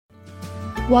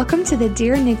Welcome to the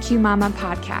Dear NICU Mama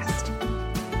podcast.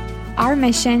 Our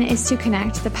mission is to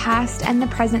connect the past and the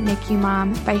present NICU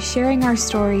mom by sharing our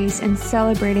stories and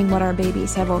celebrating what our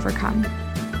babies have overcome.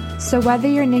 So whether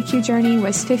your NICU journey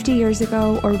was 50 years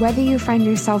ago or whether you find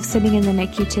yourself sitting in the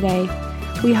NICU today,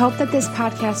 we hope that this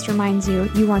podcast reminds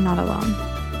you you are not alone.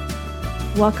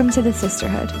 Welcome to the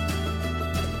sisterhood.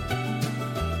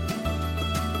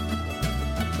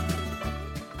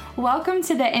 Welcome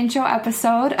to the intro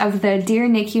episode of the Dear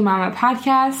NICU Mama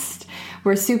podcast.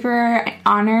 We're super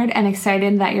honored and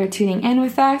excited that you're tuning in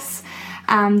with us.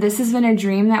 This has been a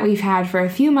dream that we've had for a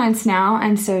few months now,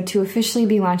 and so to officially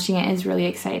be launching it is really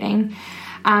exciting.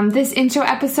 This intro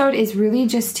episode is really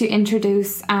just to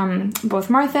introduce both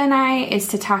Martha and I, is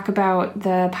to talk about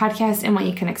the podcast and what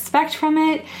you can expect from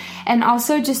it, and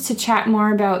also just to chat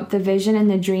more about the vision and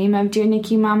the dream of Dear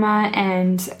NICU Mama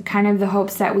and kind of the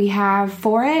hopes that we have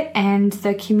for it and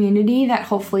the community that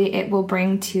hopefully it will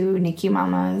bring to NICU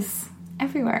mamas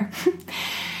everywhere.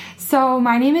 So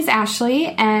my name is Ashley,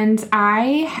 and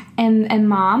I am a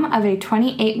mom of a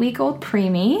 28-week-old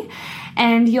preemie.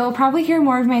 And you'll probably hear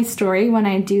more of my story when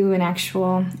I do an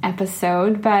actual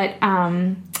episode, but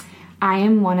I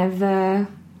am one of the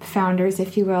founders,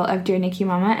 if you will, of Dear NICU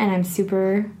Mama, and I'm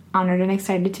super honored and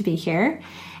excited to be here.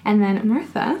 And then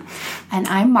Martha. And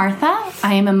I'm Martha.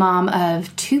 I am a mom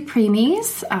of two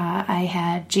preemies. I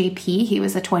had JP. He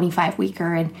was a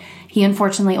 25-weeker, and he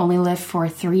unfortunately only lived for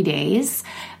 3 days.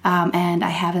 And I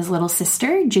have his little sister,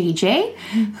 JJ,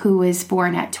 who was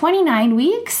born at 29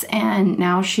 weeks, and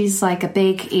now she's like a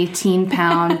big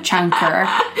 18-pound chunker.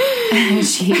 And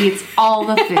she eats all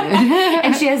the food.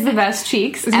 And she has the best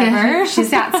cheeks ever.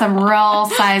 She's got some real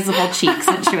sizable cheek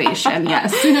situation,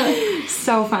 yes.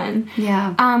 So fun.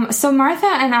 Yeah. So Martha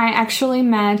and I actually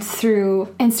met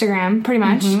through Instagram, pretty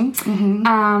much.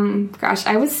 Gosh,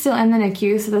 I was still in the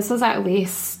NICU, so this was at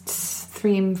least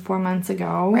 3-4 months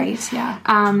ago. Right, yeah.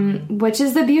 Which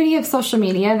is the beauty of social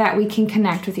media, that we can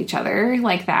connect with each other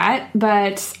like that.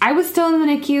 But I was still in the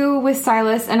NICU with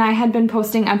Silas, and I had been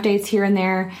posting updates here and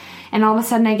there. And all of a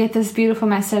sudden I get this beautiful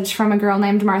message from a girl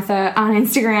named Martha on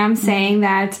Instagram saying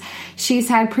that she's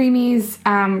had preemies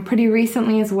pretty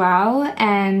recently as well.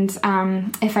 And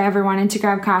if I ever wanted to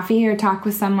grab coffee or talk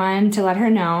with someone, to let her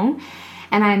know.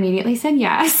 And I immediately said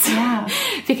yes. Yeah.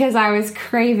 Because I was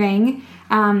craving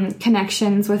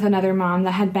connections with another mom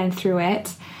that had been through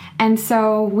it. And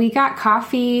so we got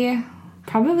coffee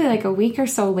probably like a week or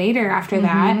so later after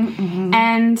that.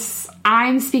 And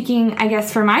I'm speaking, I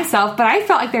guess, for myself, but I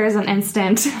felt like there was an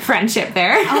instant friendship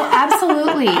there. Oh,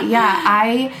 absolutely.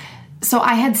 Yeah. So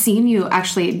I had seen you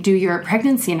actually do your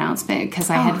pregnancy announcement because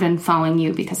I had been following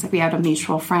you because we had a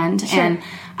mutual friend. Sure. And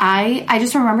I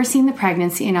just remember seeing the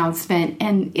pregnancy announcement,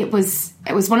 and it was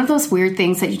one of those weird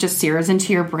things that you just sears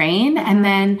into your brain. And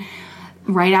then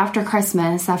right after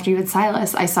Christmas, after you had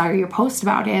Silas, I saw your post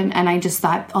about him, and I just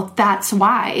thought, oh, that's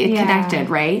why it connected,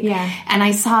 right? Yeah. And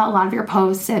I saw a lot of your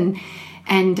posts, and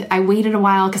I waited a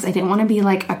while because I didn't want to be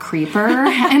like a creeper.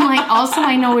 And like, also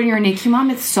I know when you're a NICU mom,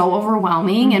 it's so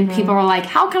overwhelming, and people are like,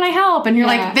 how can I help? And you're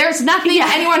like, there's nothing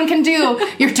anyone can do.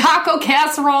 Your taco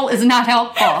casserole is not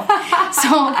helpful.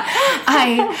 So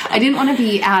I didn't want to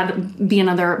be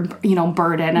another,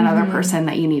 burden, another person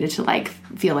that you needed to like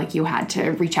feel like you had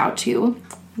to reach out to.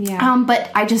 Yeah.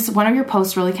 But one of your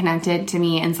posts really connected to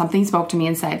me, and something spoke to me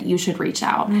and said, you should reach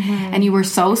out. And you were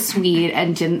so sweet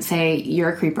and didn't say, you're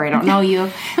a creeper, I don't know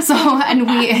you. So,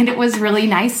 and it was really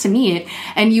nice to meet.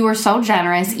 And you were so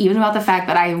generous, even about the fact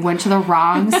that I went to the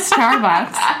wrong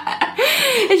Starbucks.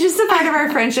 It's just a part of our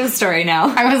friendship story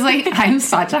now. I was like, I'm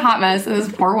such a hot mess,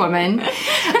 this poor woman.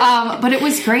 But it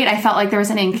was great. I felt like there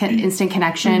was an instant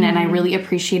connection, and I really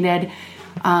appreciated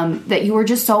that you were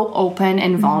just so open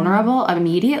and vulnerable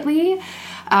immediately,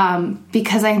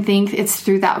 because I think it's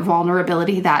through that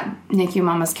vulnerability that NICU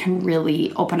mamas can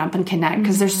really open up and connect,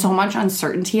 because there's so much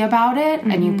uncertainty about it,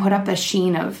 and you put up the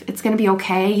sheen of it's going to be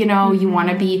okay, you want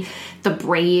to be the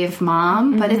brave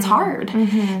mom, but it's hard.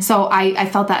 So I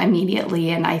felt that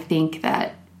immediately, and I think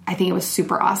it was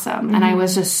super awesome. And I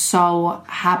was just so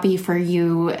happy for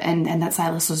you and that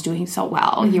Silas was doing so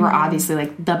well. You were obviously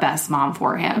like the best mom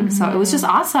for him. So it was just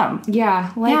awesome.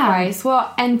 Yeah, likewise. Yeah.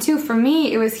 Well, and too, for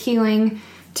me, it was healing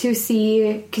to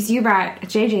see, because you brought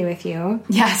JJ with you.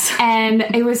 Yes. And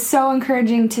it was so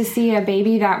encouraging to see a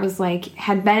baby that was like,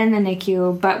 had been in the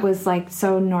NICU, but was like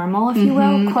so normal, if you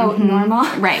will, quote, normal.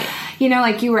 Right.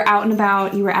 Like you were out and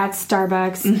about, you were at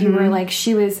Starbucks, you were like,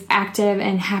 she was active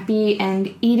and happy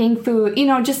and eating food,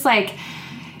 just like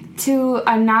to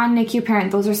a non-NICU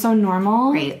parent, those are so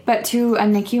normal. Right. But to a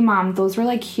NICU mom, those were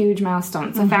like huge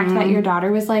milestones. The fact that your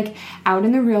daughter was like out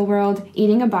in the real world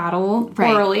eating a bottle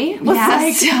orally was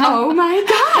like, oh my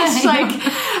gosh. Like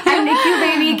a NICU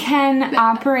baby can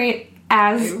operate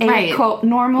as a quote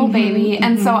normal baby.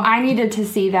 And so I needed to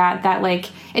see that like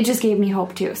it just gave me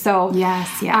hope too. So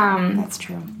that's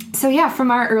true. So yeah,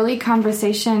 from our early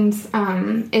conversations,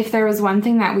 if there was one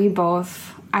thing that we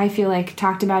both, I feel like,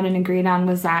 talked about and agreed on,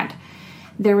 was that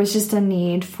there was just a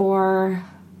need for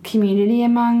community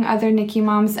among other NICU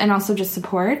moms and also just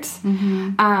support.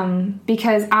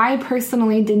 Because I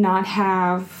personally did not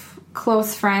have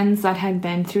close friends that had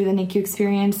been through the NICU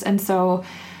experience. And so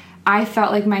I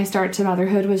felt like my start to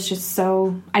motherhood was just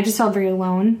I just felt very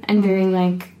alone and very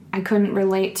like, I couldn't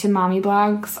relate to mommy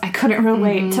blogs. I couldn't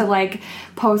relate to like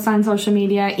posts on social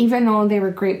media, even though they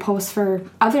were great posts for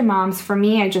other moms. For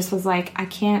me, I just was like, I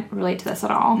can't relate to this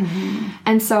at all.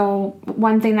 And so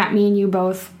one thing that me and you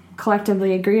both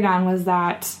collectively agreed on was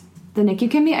that the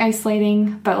NICU can be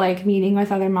isolating, but like meeting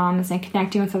with other moms and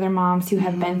connecting with other moms who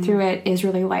have been through it is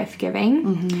really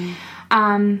life-giving.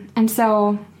 And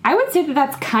so I would say that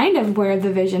that's kind of where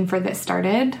the vision for this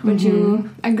started. Would you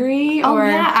agree? Oh,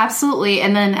 yeah, absolutely.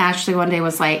 And then Ashley one day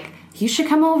was like, you should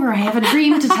come over. I have a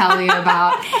dream to tell you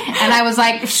about. And I was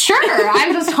like, sure,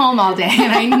 I'm just home all day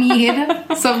and I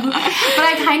need some. But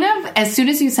I kind of, as soon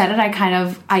as you said it,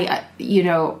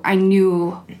 I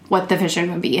knew what the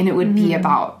vision would be. And it would be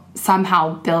about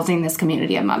somehow building this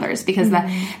community of mothers, because the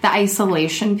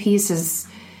isolation piece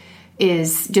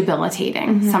is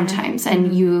debilitating sometimes,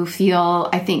 and you feel,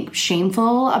 I think,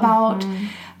 shameful about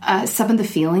some of the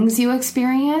feelings you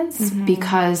experience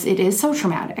because it is so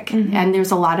traumatic, and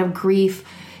there's a lot of grief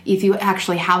if you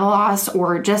actually have a loss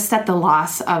or just at the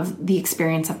loss of the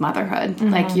experience of motherhood.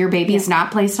 Like your baby is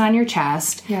not placed on your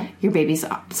chest. Your baby's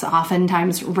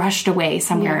oftentimes rushed away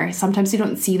somewhere. Sometimes you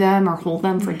don't see them or hold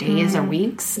them for days or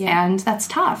weeks, and that's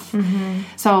tough.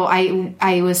 So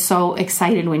I was so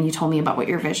excited when you told me about what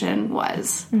your vision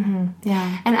was.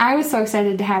 Yeah. And I was so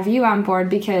excited to have you on board,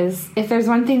 because if there's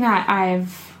one thing that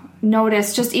I've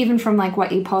noticed, just even from like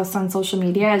what you post on social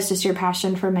media, is just your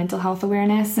passion for mental health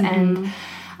awareness. And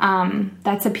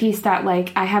that's a piece that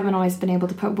like I haven't always been able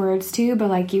to put words to, but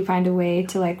like you find a way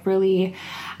to like really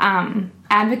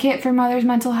advocate for mothers'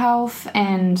 mental health.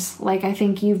 And like I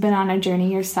think you've been on a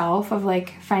journey yourself of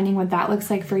like finding what that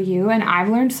looks like for you, and I've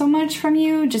learned so much from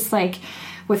you, just like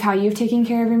with how you've taken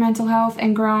care of your mental health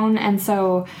and grown. And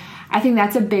so I think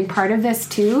that's a big part of this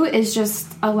too, is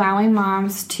just allowing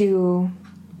moms to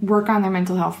work on their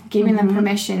mental health, giving them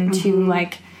permission to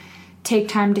like take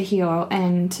time to heal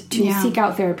and to seek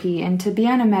out therapy and to be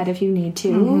on a med if you need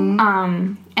to.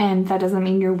 And that doesn't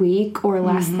mean you're weak or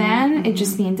less than. It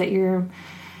just means that you're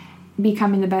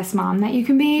becoming the best mom that you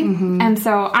can be. And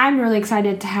so I'm really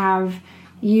excited to have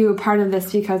you a part of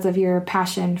this because of your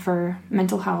passion for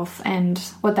mental health and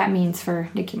what that means for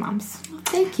NICU moms.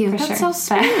 Thank you. That's so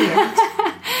sweet.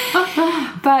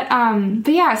 But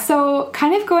yeah, so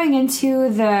kind of going into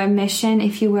the mission,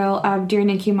 if you will, of Dear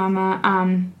NICU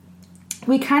Mama,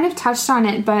 we kind of touched on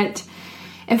it, but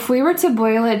if we were to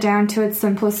boil it down to its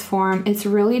simplest form, it's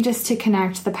really just to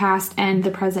connect the past and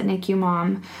the present NICU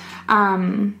mom.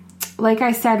 Like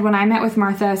I said, when I met with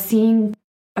Martha, seeing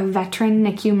a veteran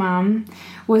NICU mom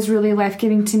was really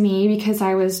life-giving to me, because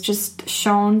I was just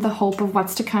shown the hope of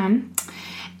what's to come.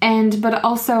 But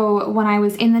also when I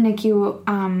was in the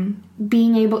NICU,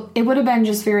 it would have been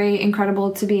just very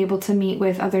incredible to be able to meet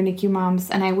with other NICU moms,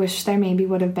 and I wish there maybe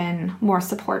would have been more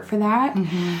support for that.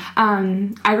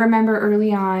 I remember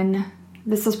early on,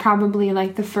 this was probably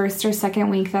like the first or second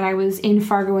week that I was in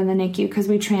Fargo in the NICU, because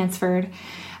we transferred.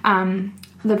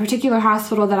 The particular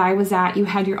hospital that I was at, you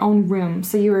had your own room,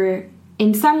 so you were,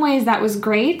 in some ways that was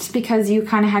great because you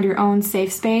kind of had your own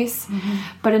safe space,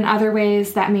 but in other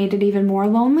ways that made it even more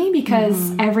lonely,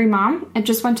 because every mom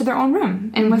just went to their own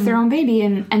room and with their own baby,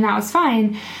 and that was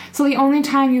fine. So the only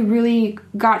time you really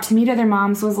got to meet other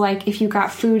moms was like if you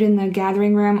got food in the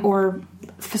gathering room or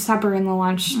for supper in the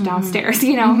lunch downstairs,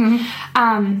 you know.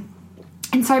 And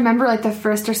so I remember like the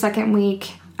first or second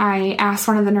week, I asked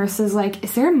one of the nurses, like,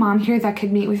 is there a mom here that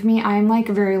could meet with me? I'm, like,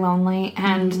 very lonely,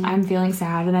 and I'm feeling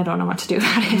sad, and I don't know what to do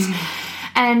about it.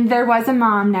 And there was a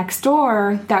mom next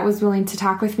door that was willing to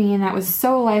talk with me, and that was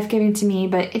so life-giving to me,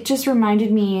 but it just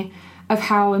reminded me of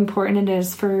how important it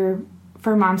is for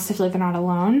moms to feel like they're not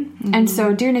alone. And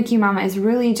so Dear NICU Mama is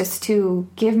really just to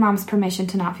give moms permission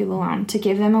to not feel alone, to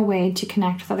give them a way to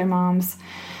connect with other moms.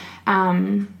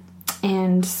 And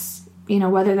you know,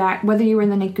 whether you were in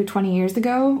the NICU 20 years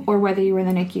ago or whether you were in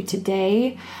the NICU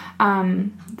today,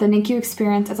 the NICU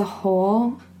experience as a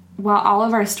whole while all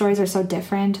of our stories are so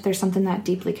different, there's something that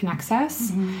deeply connects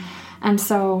us. And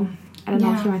so I don't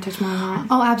know if you want to touch more on that.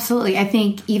 Oh, absolutely. I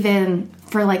think even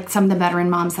for like some of the veteran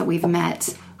moms that we've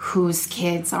met whose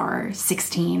kids are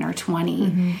 16 or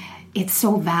 20, it's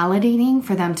so validating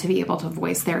for them to be able to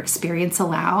voice their experience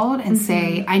aloud and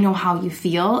say, I know how you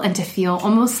feel, and to feel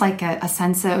almost like a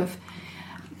sense of,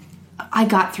 I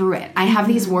got through it. I have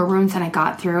these war wounds and I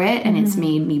got through it, and it's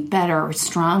made me better or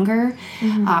stronger.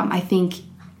 I think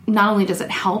not only does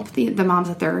it help the moms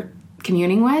that they're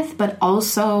communing with, but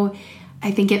also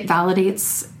I think it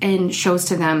validates and shows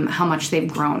to them how much they've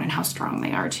grown and how strong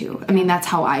they are too. I mean, that's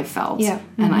how I felt. Yeah.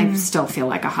 And I still feel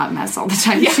like a hot mess all the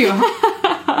time too.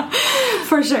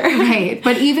 For sure. Right.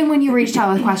 But even when you reached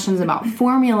out with questions about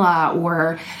formula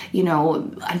or,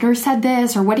 a nurse said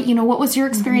this or what was your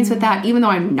experience with that? Even though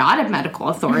I'm not a medical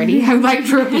authority, I would like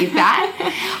to repeat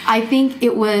that. I think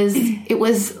it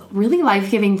was really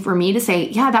life-giving for me to say,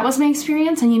 yeah, that was my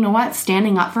experience. And you know what?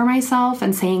 Standing up for myself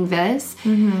and saying this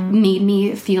made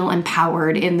me feel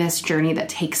empowered in this journey that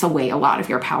takes away a lot of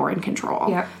your power and control.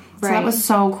 Yep. So that was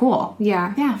so cool.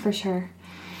 Yeah. Yeah, for sure.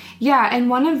 Yeah. And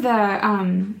one of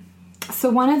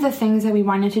the things that we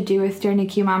wanted to do with Dear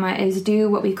NICU Mama is do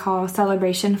what we call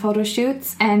celebration photo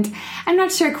shoots. And I'm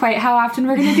not sure quite how often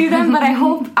we're going to do them, but I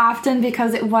hope often,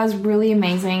 because it was really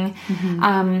amazing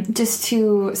just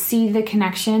to see the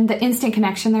connection, the instant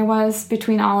connection there was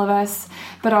between all of us,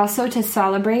 but also to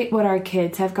celebrate what our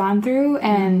kids have gone through.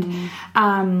 And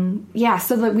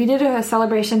so we did a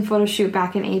celebration photo shoot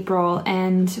back in April,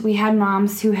 and we had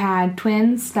moms who had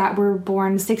twins that were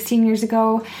born 16 years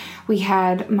ago. We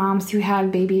had moms who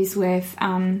had babies with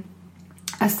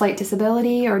a slight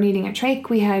disability or needing a trach.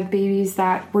 We had babies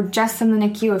that were just in the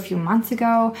NICU a few months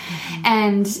ago.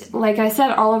 And like I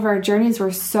said, all of our journeys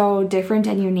were so different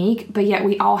and unique, but yet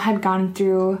we all had gone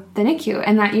through the NICU,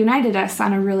 and that united us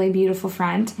on a really beautiful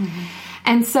front.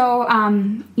 And so,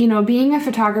 being a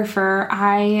photographer,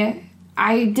 I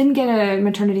didn't get a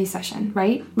maternity session,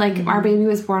 right? Like our baby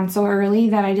was born so early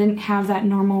that I didn't have that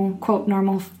normal, quote,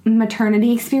 normal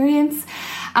maternity experience.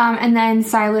 And then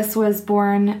Silas was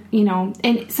born,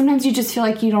 and sometimes you just feel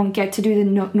like you don't get to do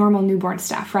the normal newborn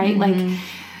stuff, right?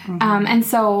 And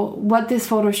so what this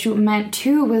photo shoot meant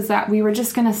too was that we were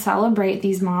just going to celebrate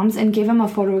these moms and give them a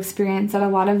photo experience that a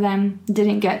lot of them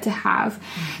didn't get to have.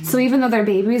 So even though their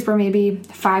babies were maybe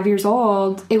 5 years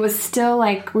old, it was still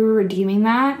like we were redeeming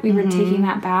that. We were taking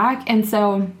that back. And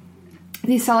so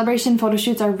these celebration photo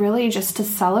shoots are really just to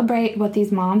celebrate what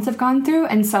these moms have gone through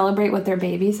and celebrate what their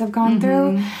babies have gone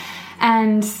through.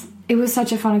 And it was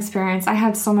such a fun experience. I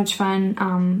had so much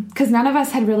fun because none of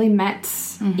us had really met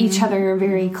each other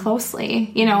very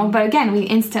closely, But again, we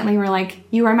instantly were like,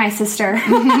 you are my sister.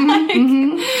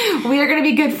 We are going to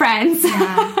be good friends.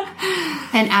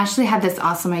 And Ashley had this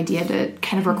awesome idea to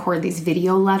kind of record these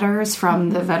video letters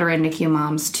from the veteran NICU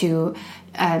moms to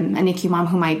a NICU mom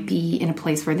who might be in a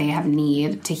place where they have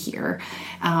need to hear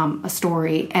a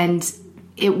story. And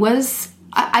it was...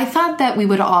 I thought that we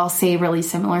would all say really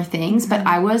similar things, but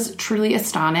I was truly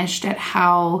astonished at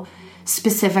how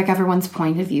specific everyone's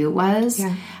point of view was,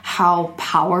 how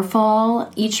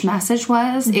powerful each message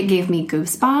was. It gave me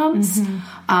goosebumps.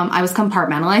 I was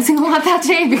compartmentalizing a lot that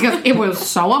day because it was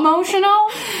so emotional,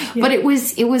 but it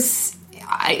was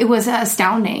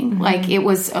astounding. Like it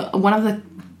was one of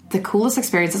the coolest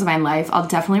experiences of my life. I'll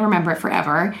definitely remember it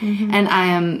forever.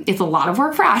 And it's a lot of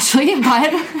work for Ashley, but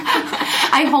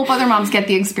I hope other moms get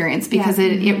the experience because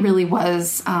it really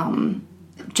was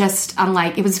just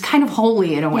unlike, it was kind of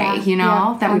holy in a way,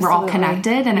 that we were all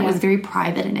connected, and it was very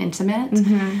private and intimate.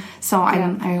 So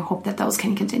I hope that those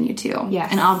can continue too.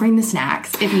 Yes. And I'll bring the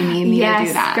snacks if you need me to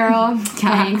do that. Girl.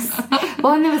 Thanks.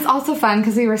 Well, and it was also fun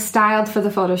because we were styled for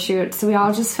the photo shoot, so we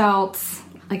all just felt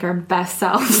like our best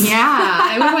selves. Yeah.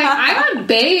 I was like, I'm a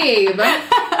babe.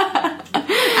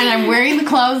 And I'm wearing the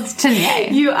clothes today.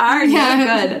 You are.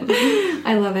 Yeah. Good.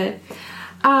 I love it.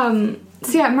 So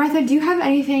yeah, Martha, do you have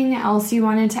anything else you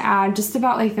wanted to add just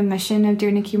about like the mission of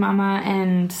Dear NICU Mama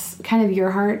and kind of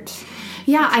your heart?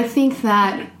 Yeah, I think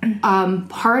that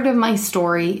part of my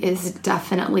story is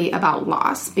definitely about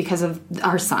loss because of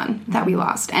our son that we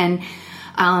lost. And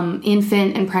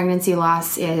infant and pregnancy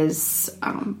loss is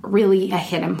really a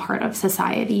hidden part of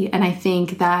society. And I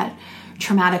think that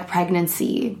traumatic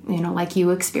pregnancy, like you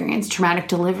experienced, traumatic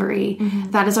delivery,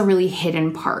 that is a really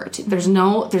hidden part. There's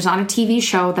not a TV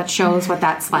show that shows what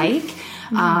that's like.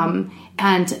 And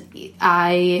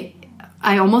I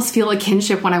almost feel a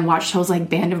kinship when I watch shows like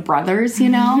Band of Brothers,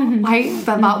 right?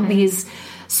 About these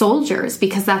soldiers,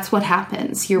 because that's what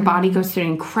happens. Your body goes through an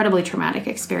incredibly traumatic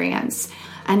experience.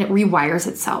 and it rewires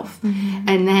itself.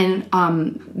 And then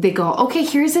they go, okay,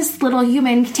 here's this little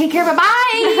human, take care of it,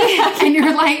 bye. And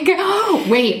you're like, oh,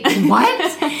 wait,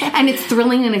 what? And it's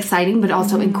thrilling and exciting, but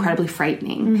also incredibly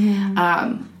frightening.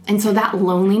 And so that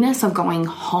loneliness of going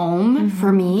home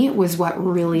for me was what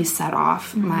really set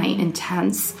off my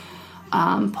intense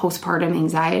postpartum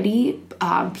anxiety,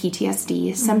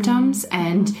 PTSD symptoms,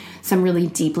 and some really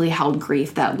deeply held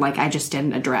grief that like I just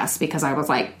didn't address because I was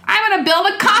like, I'm going to build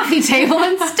a coffee table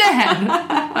instead.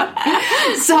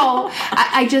 So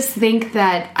I just think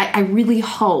that I really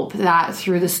hope that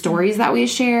through the stories that we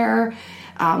share,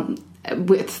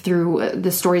 through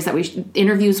the stories that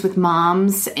interviews with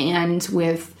moms and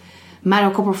with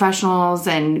medical professionals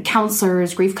and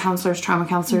counselors, grief counselors, trauma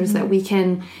counselors, that we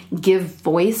can give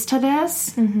voice to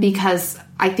this, because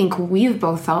I think we've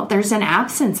both felt there's an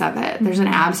absence of it. There's an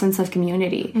absence of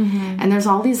community. And there's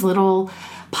all these little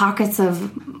pockets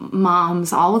of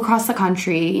moms all across the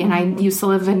country. And I used to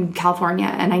live in California,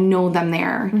 and I know them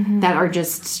there that are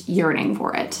just yearning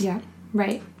for it. Yeah,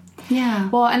 right. Yeah.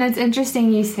 Well, and it's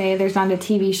interesting you say there's not a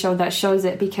TV show that shows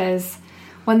it, because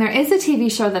when there is a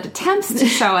TV show that attempts to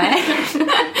show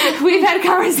it, we've had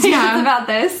conversations about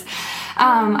this.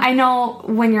 I know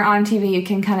when you're on TV, you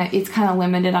can it's kind of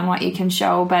limited on what you can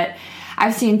show, but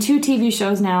I've seen 2 TV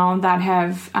shows now that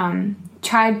have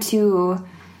tried to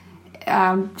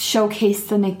showcase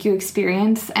the NICU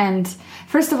experience. And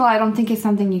first of all, I don't think it's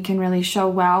something you can really show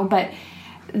well, but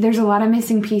there's a lot of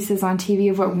missing pieces on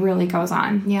TV of what really goes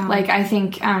on. Yeah. Like, I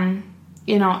think, and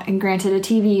granted, a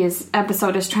TV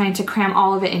episode is trying to cram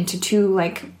all of it into 2,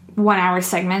 1-hour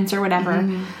segments or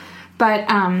whatever. But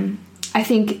I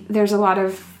think there's a lot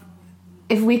of,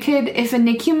 if a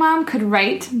NICU mom could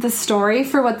write the story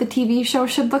for what the TV show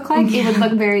should look like, it would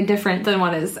look very different than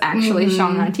what is actually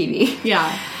shown on TV.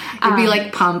 Yeah. It'd be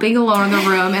like pumping along in the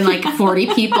room, and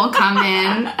 40 people come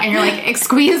in, and you're like,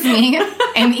 excuse me,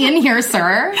 I'm in here,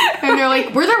 sir. And you're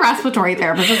like, we're the respiratory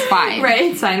therapist, it's fine.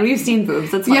 Right, it's fine. We've seen boobs,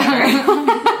 that's fine.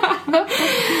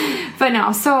 But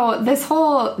no, so this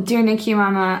whole Dear NICU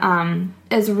Mama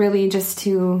is really just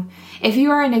to, if you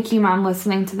are a NICU mom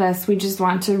listening to this, we just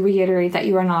want to reiterate that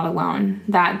you are not alone,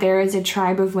 that there is a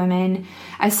tribe of women,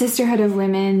 a sisterhood of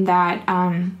women that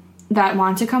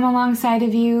want to come alongside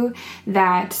of you,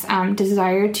 that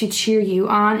desire to cheer you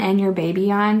on and your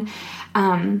baby on.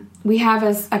 We have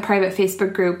a private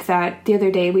Facebook group that the other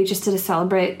day we just did a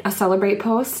celebrate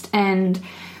post, and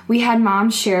we had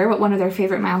moms share what one of their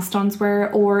favorite milestones were,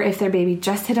 or if their baby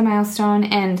just hit a milestone.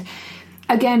 And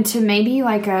again, to maybe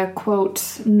a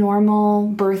quote normal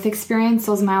birth experience,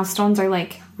 those milestones are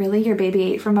really, your baby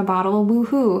ate from a bottle,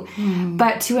 woohoo.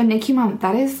 But to a NICU mom,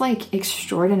 that is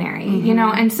extraordinary,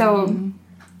 and so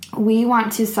we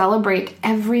want to celebrate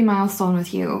every milestone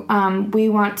with you. We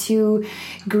want to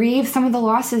grieve some of the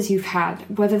losses you've had,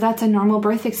 whether that's a normal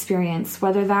birth experience,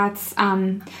 whether that's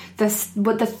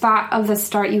what the thought of the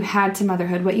start you had to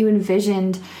motherhood, what you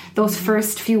envisioned those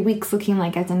first few weeks looking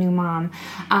like as a new mom.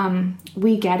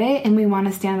 We get it, and we want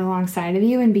to stand alongside of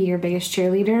you and be your biggest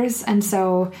cheerleaders. And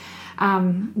so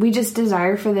we just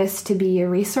desire for this to be a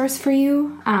resource for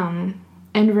you,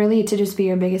 and really to just be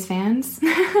your biggest fans.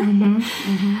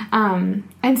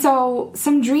 And so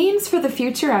some dreams for the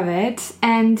future of it.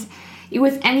 And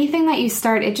with anything that you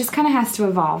start, it just kind of has to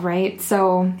evolve, right?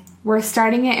 So we're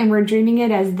starting it and we're dreaming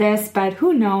it as this, but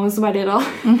who knows what it'll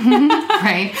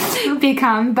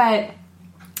become. But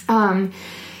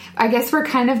I guess we're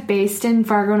kind of based in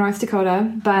Fargo, North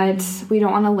Dakota, but we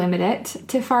don't want to limit it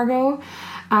to Fargo.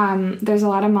 There's a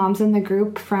lot of moms in the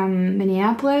group from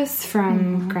Minneapolis,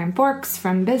 from Grand Forks,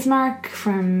 from Bismarck,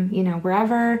 from,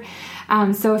 wherever.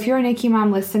 So if you're a NICU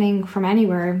mom listening from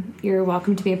anywhere, you're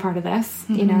welcome to be a part of this.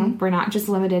 We're not just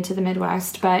limited to the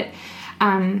Midwest, but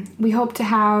we hope to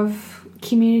have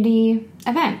community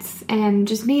events and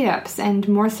just meetups and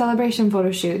more celebration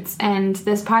photo shoots. And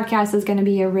this podcast is going to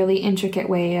be a really intricate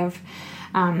way of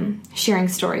sharing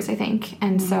stories, I think.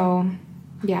 And so...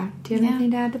 yeah. Do you have anything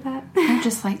to add to that? I'm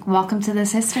just welcome to the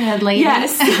sisterhood, ladies.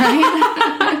 Yes.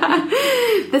 Right?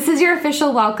 This is your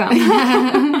official welcome.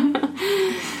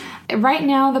 Right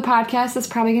now, the podcast is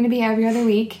probably going to be every other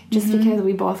week, just because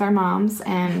we both are moms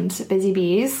and busy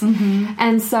bees.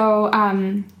 And so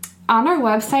on our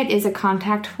website is a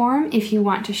contact form if you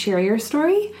want to share your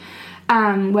story,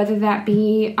 whether that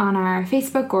be on our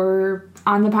Facebook or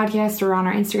on the podcast or on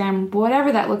our Instagram,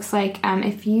 whatever that looks like.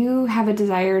 If you have a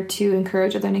desire to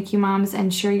encourage other NICU moms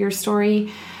and share your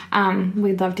story,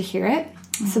 we'd love to hear it.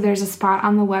 So there's a spot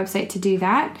on the website to do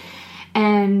that.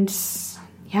 And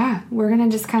yeah, we're going to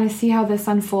just kind of see how this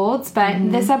unfolds.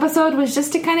 But this episode was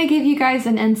just to kind of give you guys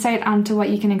an insight onto what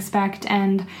you can expect.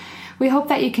 And we hope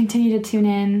that you continue to tune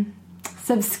in,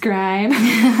 subscribe.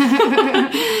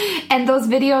 And those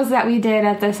videos that we did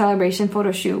at the celebration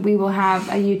photo shoot, we will have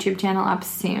a YouTube channel up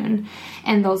soon,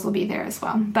 and those will be there as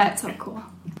well. But So cool.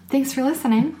 thanks for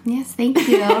listening. Yes, thank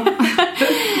you.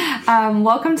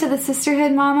 Welcome to the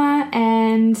Sisterhood, Mama.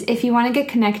 And if you want to get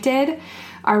connected,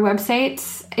 our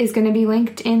website is going to be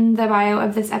linked in the bio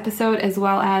of this episode, as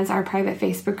well as our private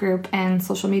Facebook group and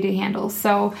social media handles.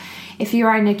 So if you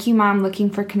are a NICU mom looking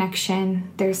for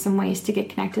connection, there's some ways to get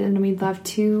connected, and we'd love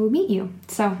to meet you.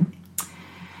 So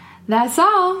that's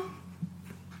all.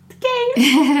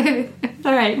 Okay.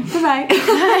 All right. Bye-bye.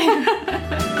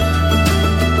 Bye.